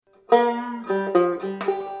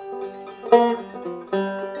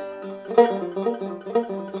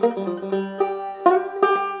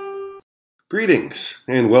Greetings,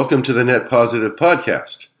 and welcome to the Net Positive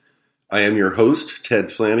Podcast. I am your host, Ted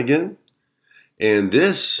Flanigan, and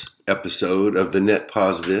this episode of the Net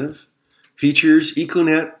Positive features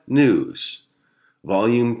Econet News,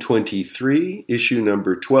 Volume 23, Issue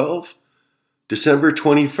Number 12, December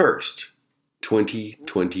 21st,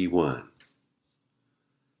 2021.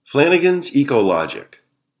 Flanigan's Ecologic.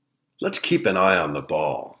 Let's keep an eye on the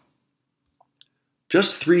ball.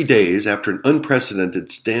 Just 3 days after an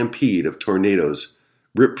unprecedented stampede of tornadoes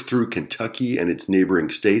ripped through Kentucky and its neighboring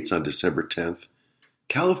states on December 10th,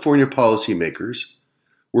 California policymakers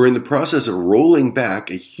were in the process of rolling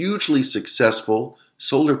back a hugely successful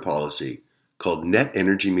solar policy called net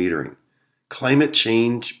energy metering. Climate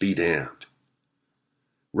change be damned.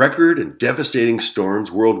 Record and devastating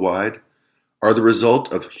storms worldwide are the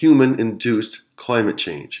result of human-induced climate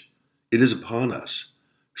change. It is upon us.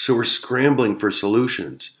 So we're scrambling for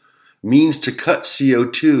solutions, means to cut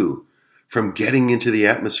CO2 from getting into the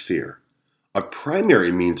atmosphere. A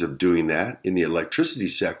primary means of doing that in the electricity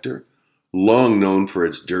sector, long known for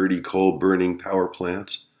its dirty coal-burning power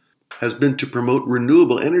plants, has been to promote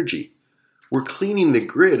renewable energy. We're cleaning the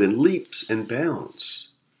grid in leaps and bounds.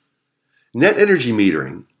 Net energy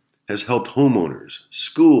metering has helped homeowners,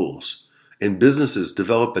 schools, and businesses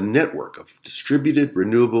develop a network of distributed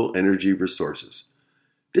renewable energy resources.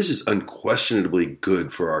 This is unquestionably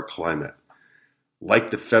good for our climate. Like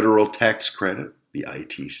the federal tax credit, the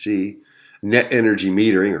ITC, net energy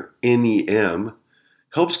metering, or NEM,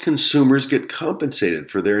 helps consumers get compensated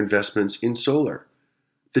for their investments in solar.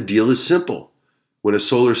 The deal is simple. When a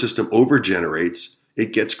solar system overgenerates,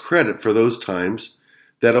 it gets credit for those times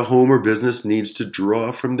that a home or business needs to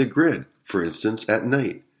draw from the grid, for instance, at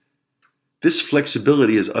night. This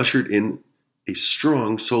flexibility has ushered in a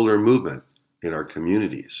strong solar movement in our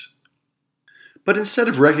communities. But instead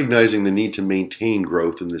of recognizing the need to maintain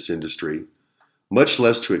growth in this industry, much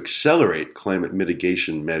less to accelerate climate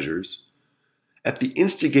mitigation measures, at the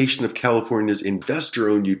instigation of California's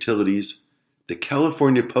investor-owned utilities, the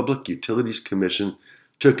California Public Utilities Commission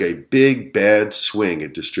took a big bad swing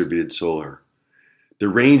at distributed solar. The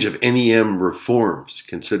range of NEM reforms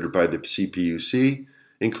considered by the CPUC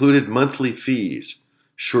included monthly fees,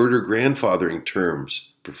 shorter grandfathering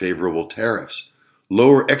terms for favorable tariffs,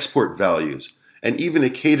 lower export values, and even a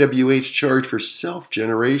kWh charge for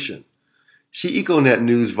self-generation. See Econet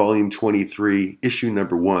News Volume 23, Issue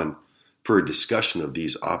Number 1 for a discussion of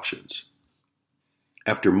these options.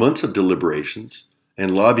 After months of deliberations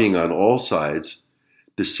and lobbying on all sides,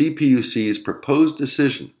 the CPUC's proposed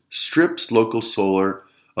decision strips local solar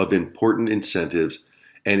of important incentives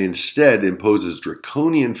and instead imposes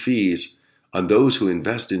draconian fees on those who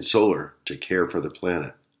invest in solar to care for the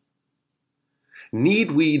planet.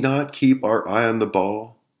 Need we not keep our eye on the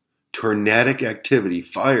ball? Tornadic activity,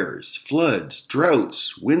 fires, floods,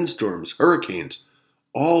 droughts, windstorms, hurricanes,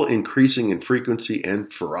 all increasing in frequency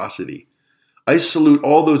and ferocity. I salute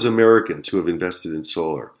all those Americans who have invested in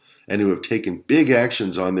solar and who have taken big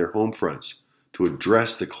actions on their home fronts to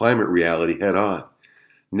address the climate reality head on.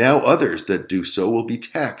 Now others that do so will be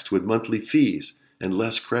taxed with monthly fees and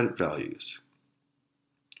less credit values.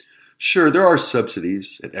 Sure, there are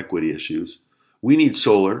subsidies and equity issues. We need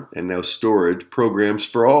solar and now storage programs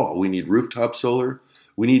for all. We need rooftop solar.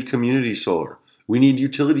 We need community solar. We need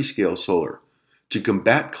utility scale solar. To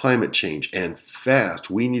combat climate change, and fast,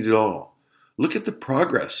 we need it all. Look at the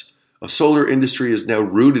progress. A solar industry is now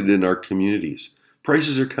rooted in our communities.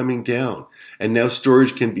 Prices are coming down, and now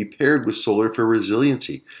storage can be paired with solar for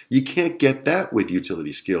resiliency. You can't get that with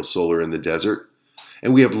utility scale solar in the desert.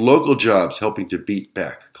 And we have local jobs helping to beat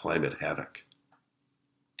back climate havoc.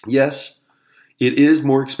 Yes, it is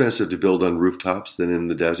more expensive to build on rooftops than in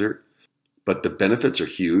the desert, but the benefits are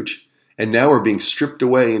huge and now are being stripped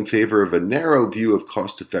away in favor of a narrow view of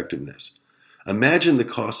cost effectiveness. Imagine the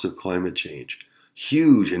costs of climate change,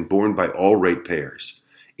 huge and borne by all ratepayers.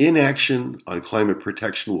 Inaction on climate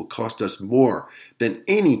protection will cost us more than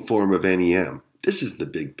any form of NEM. This is the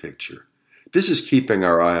big picture. This is keeping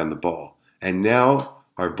our eye on the ball. And now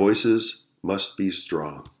our voices must be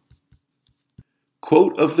strong.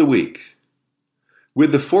 Quote of the week.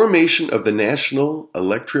 With the formation of the National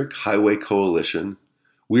Electric Highway Coalition,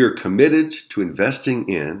 we are committed to investing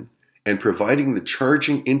in and providing the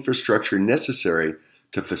charging infrastructure necessary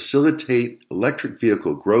to facilitate electric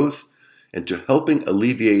vehicle growth and to helping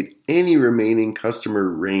alleviate any remaining customer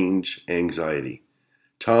range anxiety.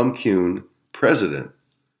 Tom Kuhn, President,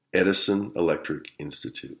 Edison Electric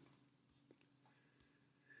Institute.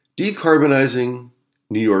 Decarbonizing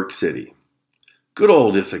New York City. Good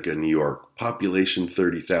old Ithaca, New York. Population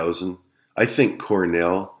 30,000. I think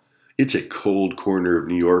Cornell. It's a cold corner of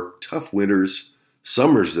New York. Tough winters.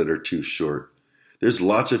 Summers that are too short. There's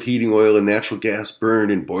lots of heating oil and natural gas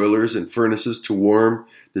burned in boilers and furnaces to warm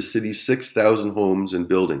the city's 6,000 homes and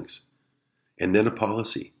buildings. And then a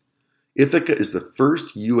policy. Ithaca is the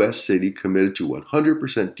first U.S. city committed to 100%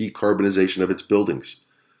 decarbonization of its buildings.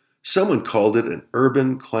 Someone called it an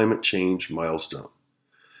urban climate change milestone.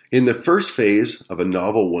 In the first phase of a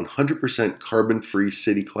novel 100% carbon-free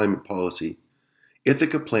city climate policy,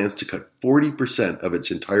 Ithaca plans to cut 40% of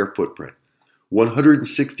its entire footprint,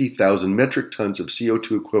 160,000 metric tons of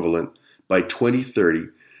CO2 equivalent by 2030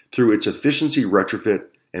 through its efficiency retrofit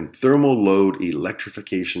and thermal load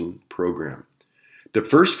electrification program. The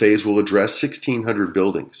first phase will address 1,600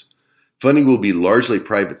 buildings. Funding will be largely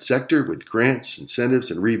private sector with grants,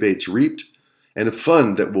 incentives, and rebates reaped, and a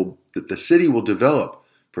fund that the city will develop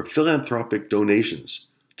for philanthropic donations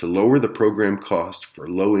to lower the program cost for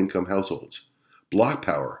low-income households. Block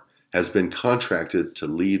Power has been contracted to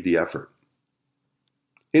lead the effort.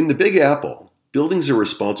 In the Big Apple, buildings are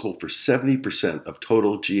responsible for 70% of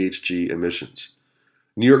total GHG emissions.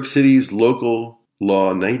 New York City's Local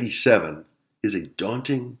Law 97 is a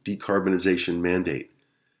daunting decarbonization mandate.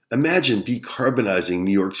 Imagine decarbonizing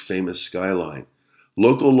New York's famous skyline.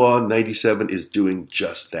 Local Law 97 is doing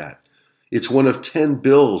just that. It's one of 10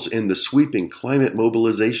 bills in the sweeping Climate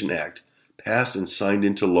Mobilization Act passed and signed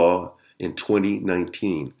into law in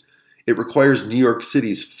 2019. It requires New York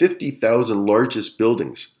City's 50,000 largest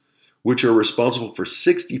buildings, which are responsible for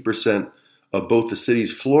 60% of both the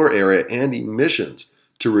city's floor area and emissions,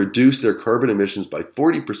 to reduce their carbon emissions by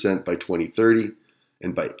 40% by 2030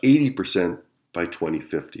 and by 80% by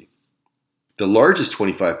 2050. The largest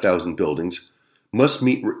 25,000 buildings must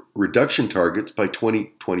meet reduction targets by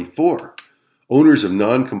 2024. Owners of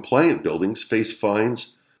non-compliant buildings face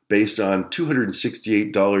fines based on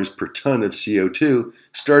 $268 per ton of CO2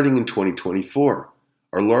 starting in 2024.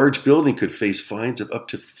 Our large building could face fines of up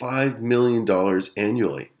to $5 million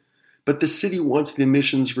annually. But the city wants the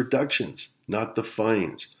emissions reductions, not the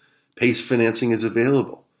fines. PACE financing is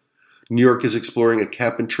available. New York is exploring a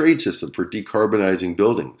cap-and-trade system for decarbonizing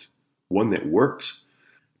buildings, one that works.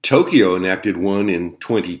 Tokyo enacted one in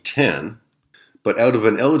 2010, but out of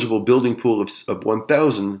an eligible building pool of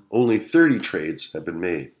 1,000, only 30 trades have been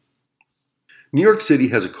made. New York City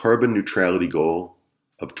has a carbon neutrality goal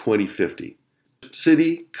of 2050.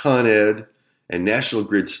 City, Con Ed, and National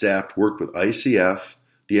Grid staff worked with ICF,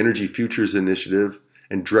 the Energy Futures Initiative,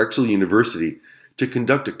 and Drexel University to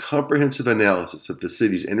conduct a comprehensive analysis of the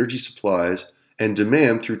city's energy supplies and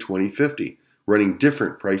demand through 2050, running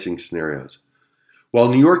different pricing scenarios. While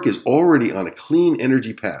New York is already on a clean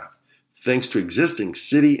energy path, thanks to existing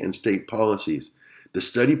city and state policies, the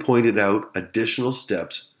study pointed out additional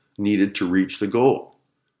steps needed to reach the goal.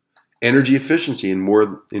 Energy efficiency in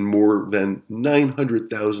more than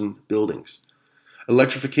 900,000 buildings.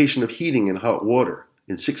 Electrification of heating and hot water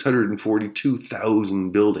in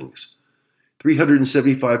 642,000 buildings.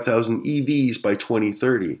 375,000 EVs by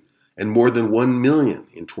 2030 and more than 1 million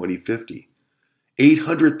in 2050.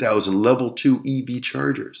 800,000 level 2 EV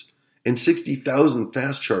chargers and 60,000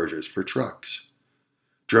 fast chargers for trucks.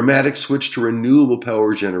 Dramatic switch to renewable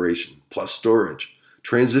power generation plus storage.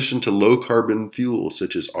 Transition to low-carbon fuels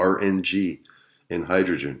such as RNG and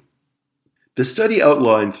hydrogen. The study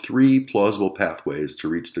outlined 3 plausible pathways to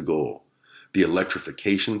reach the goal: the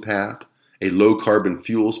electrification path, a low-carbon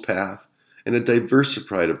fuels path, and a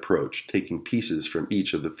diversified approach taking pieces from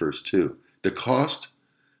each of the first 2. The cost?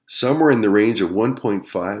 Somewhere in the range of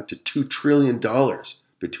 $1.5 to $2 trillion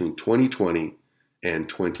between 2020 and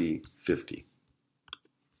 2050.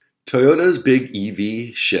 Toyota's big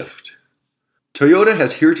EV shift. Toyota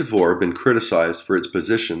has heretofore been criticized for its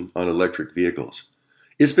position on electric vehicles.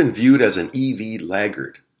 It's been viewed as an EV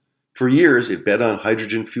laggard. For years, it bet on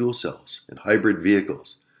hydrogen fuel cells and hybrid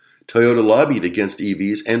vehicles. Toyota lobbied against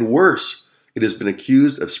EVs, and worse, it has been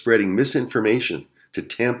accused of spreading misinformation to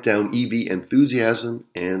tamp down EV enthusiasm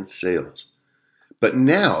and sales. But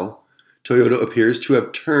now, Toyota appears to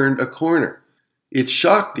have turned a corner. It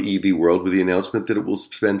shocked the EV world with the announcement that it will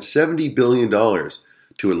spend $70 billion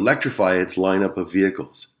to electrify its lineup of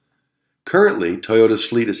vehicles. Currently, Toyota's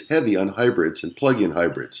fleet is heavy on hybrids and plug-in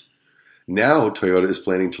hybrids. Now, Toyota is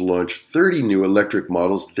planning to launch 30 new electric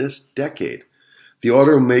models this decade. The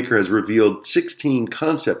automaker has revealed 16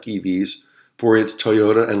 concept EVs for its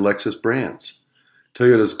Toyota and Lexus brands.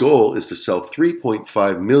 Toyota's goal is to sell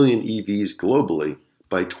 3.5 million EVs globally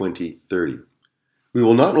by 2030. We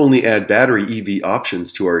will not only add battery EV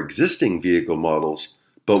options to our existing vehicle models,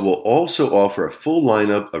 but will also offer a full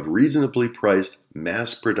lineup of reasonably priced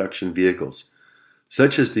mass production vehicles,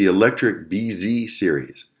 such as the electric BZ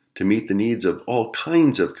series, to meet the needs of all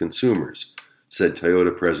kinds of consumers, said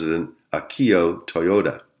Toyota President Akio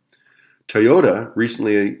Toyoda. Toyota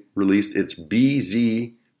recently released its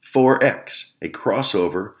BZ4X, a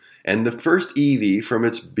crossover and the first EV from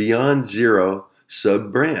its Beyond Zero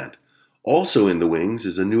sub-brand. Also in the wings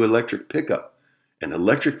is a new electric pickup, an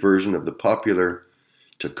electric version of the popular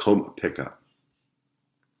Tacoma pickup.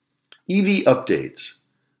 EV updates.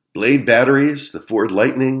 Blade batteries, the Ford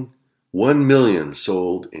Lightning, 1 million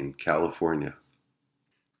sold in California.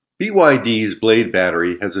 BYD's Blade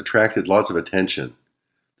battery has attracted lots of attention.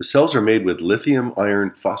 The cells are made with lithium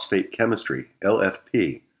iron phosphate chemistry,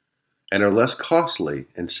 LFP, and are less costly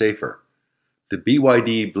and safer. The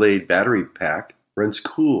BYD Blade battery pack runs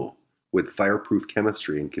cool with fireproof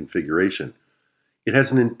chemistry and configuration. It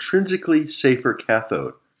has an intrinsically safer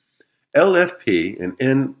cathode. LFP and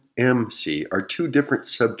NMC are two different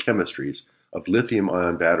subchemistries of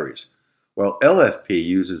lithium-ion batteries. While LFP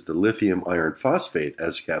uses the lithium iron phosphate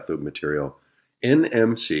as cathode material,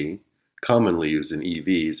 NMC, commonly used in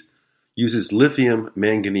EVs, uses lithium,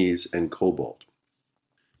 manganese, and cobalt.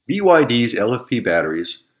 BYD's LFP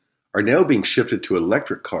batteries are now being shifted to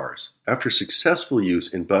electric cars after successful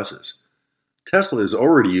use in buses. Tesla is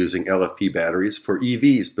already using LFP batteries for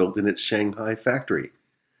EVs built in its Shanghai factory.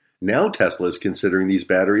 Now Tesla is considering these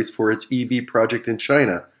batteries for its EV project in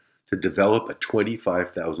China to develop a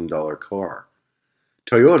 $25,000 car.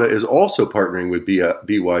 Toyota is also partnering with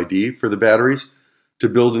BYD for the batteries to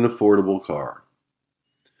build an affordable car.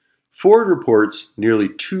 Ford reports nearly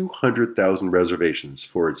 200,000 reservations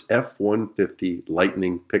for its F-150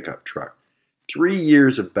 Lightning pickup truck, 3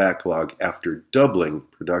 years of backlog after doubling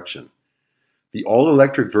production. The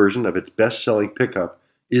all-electric version of its best-selling pickup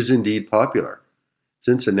is indeed popular.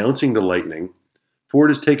 Since announcing the Lightning, Ford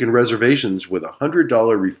has taken reservations with a $100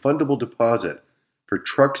 refundable deposit for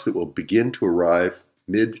trucks that will begin to arrive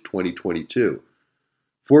mid-2022.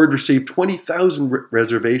 Ford received 20,000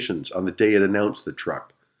 reservations on the day it announced the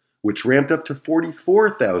truck, which ramped up to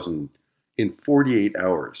 44,000 in 48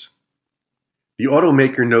 hours. The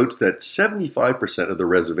automaker notes that 75% of the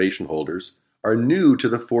reservation holders are new to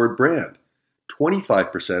the Ford brand.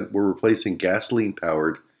 25% were replacing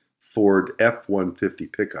gasoline-powered Ford F-150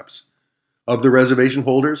 pickups. Of the reservation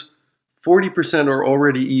holders, 40% are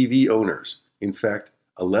already EV owners. In fact,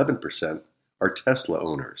 11% are Tesla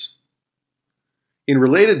owners. In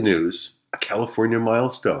related news, a California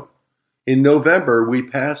milestone. In November, we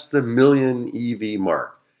passed the million EV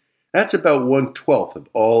mark. That's about 1/12 of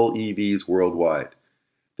all EVs worldwide.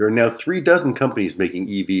 There are now 36 companies making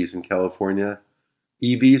EVs in California.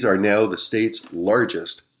 EVs are now the state's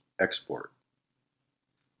largest export.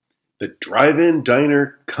 The drive-in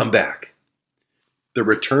diner comeback. The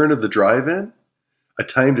return of the drive-in? A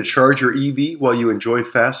time to charge your EV while you enjoy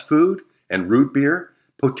fast food and root beer,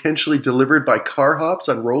 potentially delivered by car hops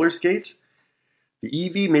on roller skates? The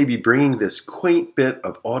EV may be bringing this quaint bit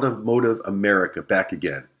of automotive America back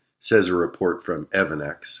again, says a report from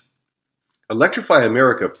EvanX. Electrify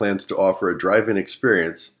America plans to offer a drive-in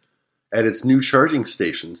experience at its new charging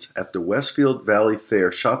stations at the Westfield Valley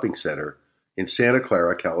Fair shopping center in Santa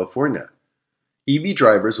Clara, California. EV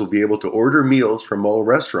drivers will be able to order meals from mall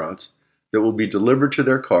restaurants that will be delivered to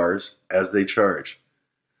their cars as they charge.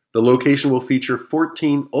 The location will feature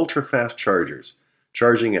 14 ultra-fast chargers,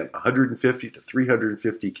 charging at 150 to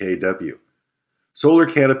 350 kW. Solar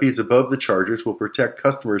canopies above the chargers will protect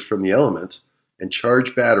customers from the elements and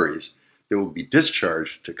charge batteries that will be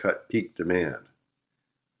discharged to cut peak demand.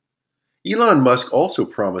 Elon Musk also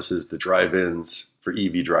promises the drive-ins for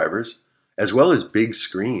EV drivers, as well as big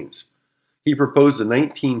screens. He proposed a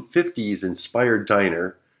 1950s-inspired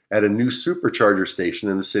diner at a new supercharger station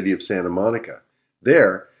in the city of Santa Monica.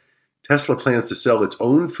 There, Tesla plans to sell its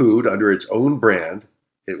own food under its own brand.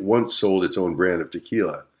 It once sold its own brand of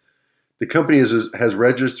tequila. The company has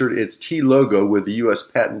registered its T logo with the U.S.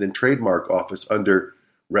 Patent and Trademark Office under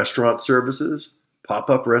restaurant services,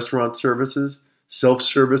 pop-up restaurant services,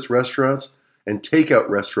 self-service restaurants, and takeout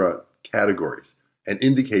restaurant categories, an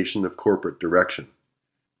indication of corporate direction.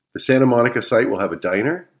 The Santa Monica site will have a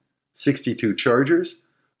diner, 62 chargers,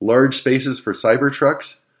 large spaces for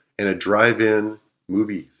Cybertrucks, and a drive-in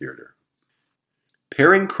movie theater.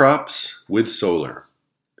 Pairing crops with solar.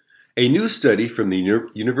 A new study from the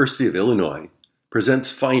University of Illinois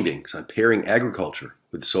presents findings on pairing agriculture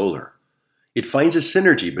with solar. It finds a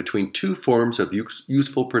synergy between two forms of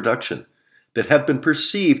useful production that have been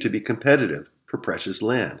perceived to be competitive for precious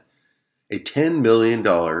land. A $10 million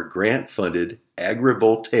grant-funded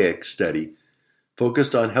agrivoltaic study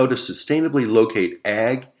focused on how to sustainably locate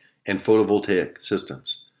ag and photovoltaic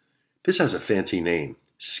systems. This has a fancy name,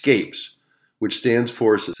 SCAPES, which stands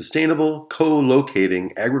for Sustainable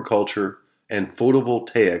Co-Locating Agriculture and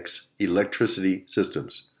Photovoltaics Electricity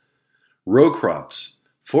Systems. Row crops,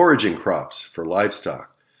 foraging crops for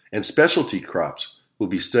livestock, and specialty crops will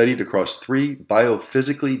be studied across 3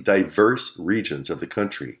 biophysically diverse regions of the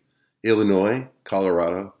country, Illinois,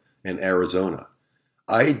 Colorado, and Arizona.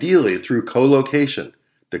 Ideally, through co-location,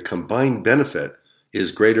 the combined benefit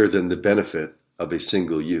is greater than the benefit of a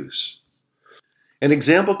single use. An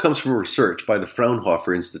example comes from research by the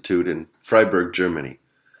Fraunhofer Institute in Freiburg, Germany.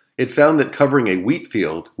 It found that covering a wheat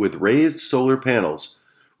field with raised solar panels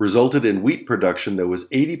resulted in wheat production that was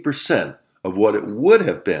 80% of what it would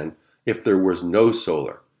have been if there was no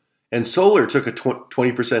solar. And solar took a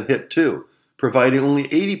 20% hit too, providing only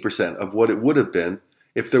 80% of what it would have been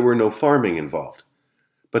if there were no farming involved.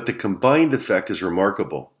 But the combined effect is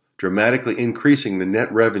remarkable, dramatically increasing the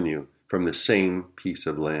net revenue from the same piece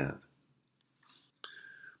of land.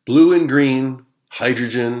 Blue and green,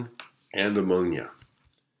 hydrogen, and ammonia.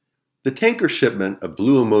 The tanker shipment of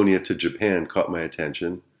blue ammonia to Japan caught my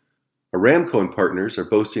attention. Aramco and partners are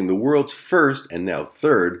boasting the world's first and now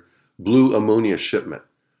third blue ammonia shipment.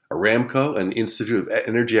 Aramco and the Institute of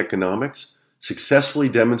Energy Economics successfully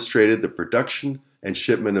demonstrated the production and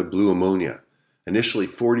shipment of blue ammonia, initially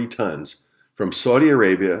 40 tons, from Saudi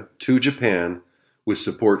Arabia to Japan with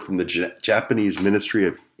support from the Japanese Ministry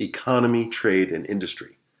of Economy, Trade, and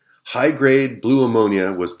Industry. High-grade blue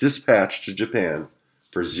ammonia was dispatched to Japan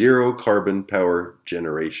for zero carbon power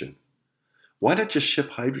generation. Why not just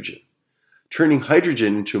ship hydrogen? Turning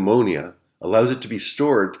hydrogen into ammonia allows it to be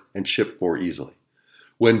stored and shipped more easily.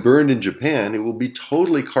 When burned in Japan, it will be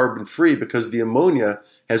totally carbon-free because the ammonia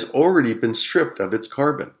has already been stripped of its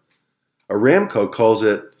carbon. Aramco calls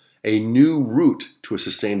it a new route to a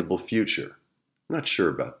sustainable future. I'm not sure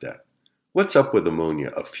about that. What's up with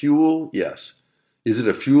ammonia? A fuel? Yes. Is it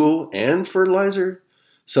a fuel and fertilizer?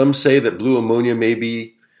 Some say that blue ammonia may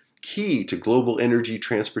be key to global energy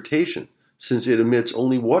transportation since it emits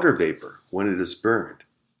only water vapor when it is burned.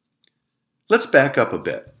 Let's back up a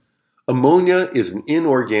bit. Ammonia is an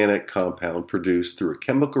inorganic compound produced through a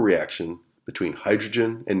chemical reaction between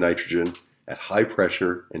hydrogen and nitrogen at high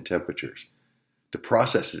pressure and temperatures. The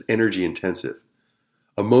process is energy intensive.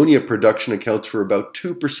 Ammonia production accounts for about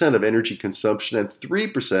 2% of energy consumption and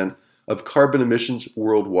 3% of carbon emissions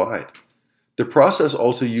worldwide. The process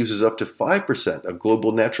also uses up to 5% of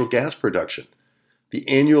global natural gas production. The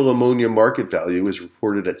annual ammonia market value is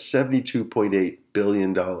reported at $72.8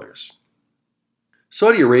 billion.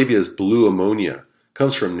 Saudi Arabia's blue ammonia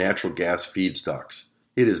comes from natural gas feedstocks.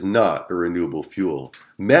 It is not a renewable fuel.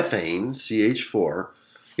 Methane, CH4,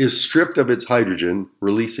 is stripped of its hydrogen,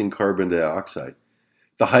 releasing carbon dioxide.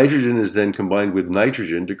 The hydrogen is then combined with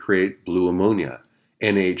nitrogen to create blue ammonia,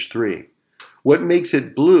 NH3. What makes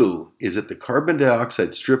it blue is that the carbon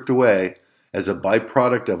dioxide stripped away as a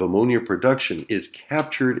byproduct of ammonia production is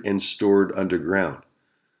captured and stored underground.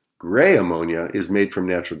 Gray ammonia is made from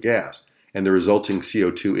natural gas, and the resulting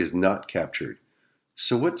CO2 is not captured.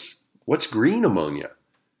 So what's green ammonia?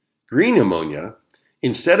 Green ammonia,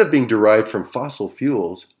 instead of being derived from fossil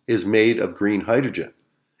fuels, is made of green hydrogen.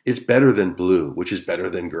 It's better than blue, which is better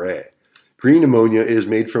than gray. Green ammonia is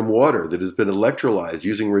made from water that has been electrolyzed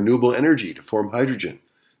using renewable energy to form hydrogen.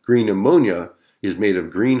 Green ammonia is made of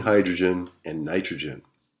green hydrogen and nitrogen.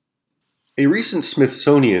 A recent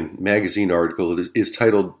Smithsonian Magazine article is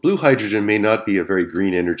titled, "Blue Hydrogen May Not Be a Very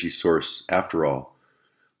Green Energy Source After All."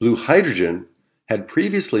 Blue hydrogen had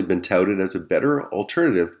previously been touted as a better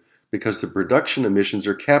alternative because the production emissions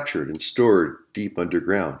are captured and stored deep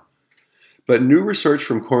underground. But new research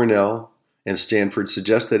from Cornell and Stanford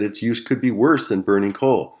suggests that its use could be worse than burning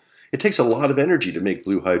coal. It takes a lot of energy to make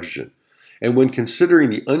blue hydrogen. And when considering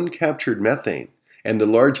the uncaptured methane and the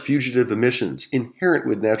large fugitive emissions inherent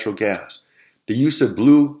with natural gas, the use of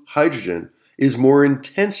blue hydrogen is more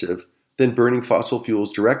intensive than burning fossil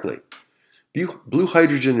fuels directly. Blue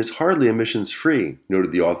hydrogen is hardly emissions-free,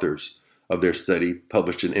 noted the authors of their study,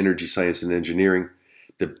 published in Energy Science and Engineering.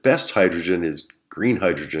 The best hydrogen is green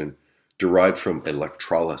hydrogen, derived from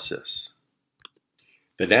electrolysis.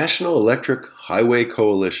 The National Electric Highway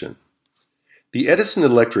Coalition. The Edison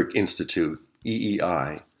Electric Institute,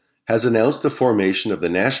 EEI, has announced the formation of the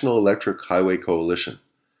National Electric Highway Coalition.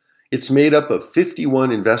 It's made up of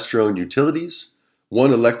 51 investor-owned utilities,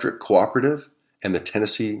 one electric cooperative, and the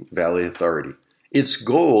Tennessee Valley Authority. Its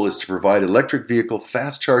goal is to provide electric vehicle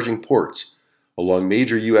fast-charging ports along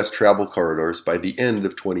major U.S. travel corridors by the end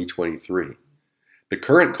of 2023. The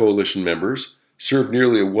current coalition members serve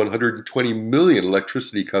nearly 120 million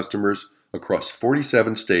electricity customers across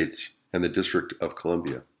 47 states and the District of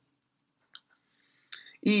Columbia.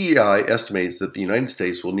 EEI estimates that the United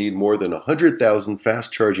States will need more than 100,000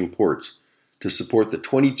 fast-charging ports to support the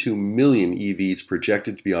 22 million EVs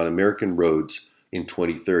projected to be on American roads in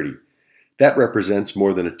 2030. That represents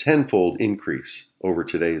more than a tenfold increase over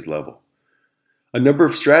today's level. A number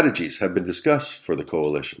of strategies have been discussed for the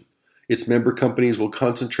coalition. Its member companies will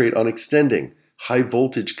concentrate on extending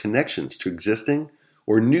high-voltage connections to existing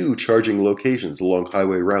or new charging locations along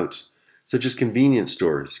highway routes, such as convenience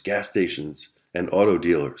stores, gas stations, and auto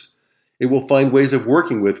dealers. It will find ways of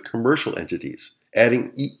working with commercial entities,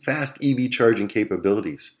 adding fast EV charging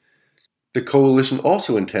capabilities. The coalition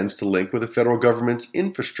also intends to link with the federal government's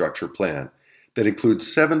infrastructure plan that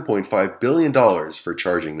includes $7.5 billion for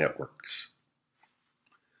charging networks.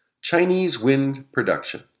 Chinese wind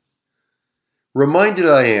production. Reminded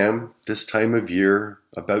I am, this time of year,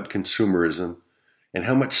 about consumerism and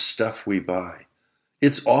how much stuff we buy.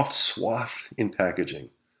 It's oft swath in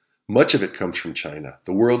packaging. Much of it comes from China,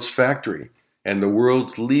 the world's factory and the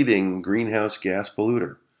world's leading greenhouse gas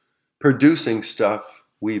polluter, producing stuff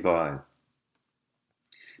we buy.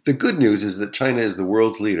 The good news is that China is the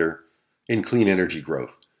world's leader in clean energy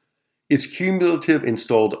growth. Its cumulative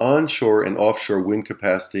installed onshore and offshore wind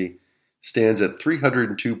capacity stands at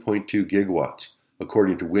 302.2 gigawatts,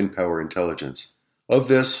 according to Wind Power Intelligence. Of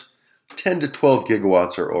this, 10 to 12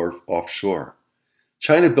 gigawatts are offshore.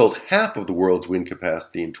 China built half of the world's wind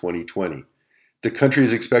capacity in 2020. The country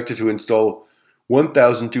is expected to install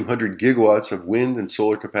 1,200 gigawatts of wind and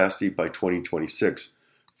solar capacity by 2026,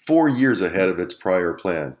 4 years ahead of its prior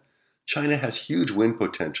plan. China has huge wind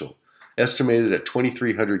potential, estimated at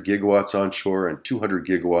 2,300 gigawatts onshore and 200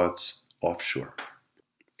 gigawatts offshore.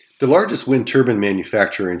 The largest wind turbine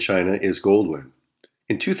manufacturer in China is Goldwind.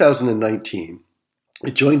 In 2019,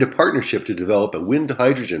 it joined a partnership to develop a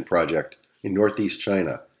wind-to-hydrogen project in northeast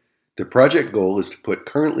China. The project goal is to put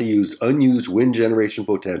currently unused wind generation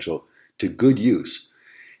potential to good use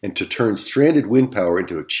and to turn stranded wind power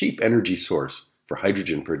into a cheap energy source for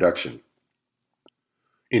hydrogen production.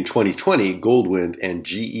 In 2020, Goldwind and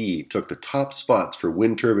GE took the top spots for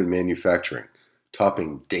wind turbine manufacturing,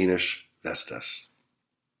 topping Danish Vestas.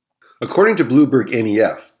 According to Bloomberg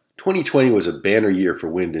NEF, 2020 was a banner year for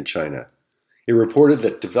wind in China. It reported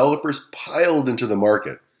that developers piled into the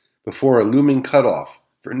market before a looming cutoff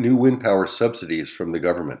for new wind power subsidies from the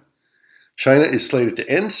government. China is slated to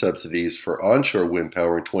end subsidies for onshore wind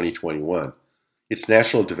power in 2021. Its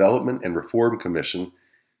National Development and Reform Commission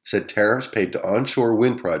said tariffs paid to onshore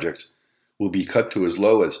wind projects will be cut to as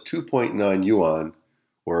low as 2.9 yuan,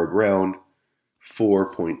 or around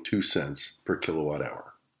 4.2 cents per kilowatt hour.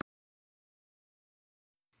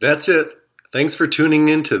 That's it. Thanks for tuning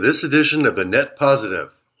in to this edition of The Net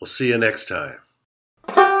Positive. We'll see you next time.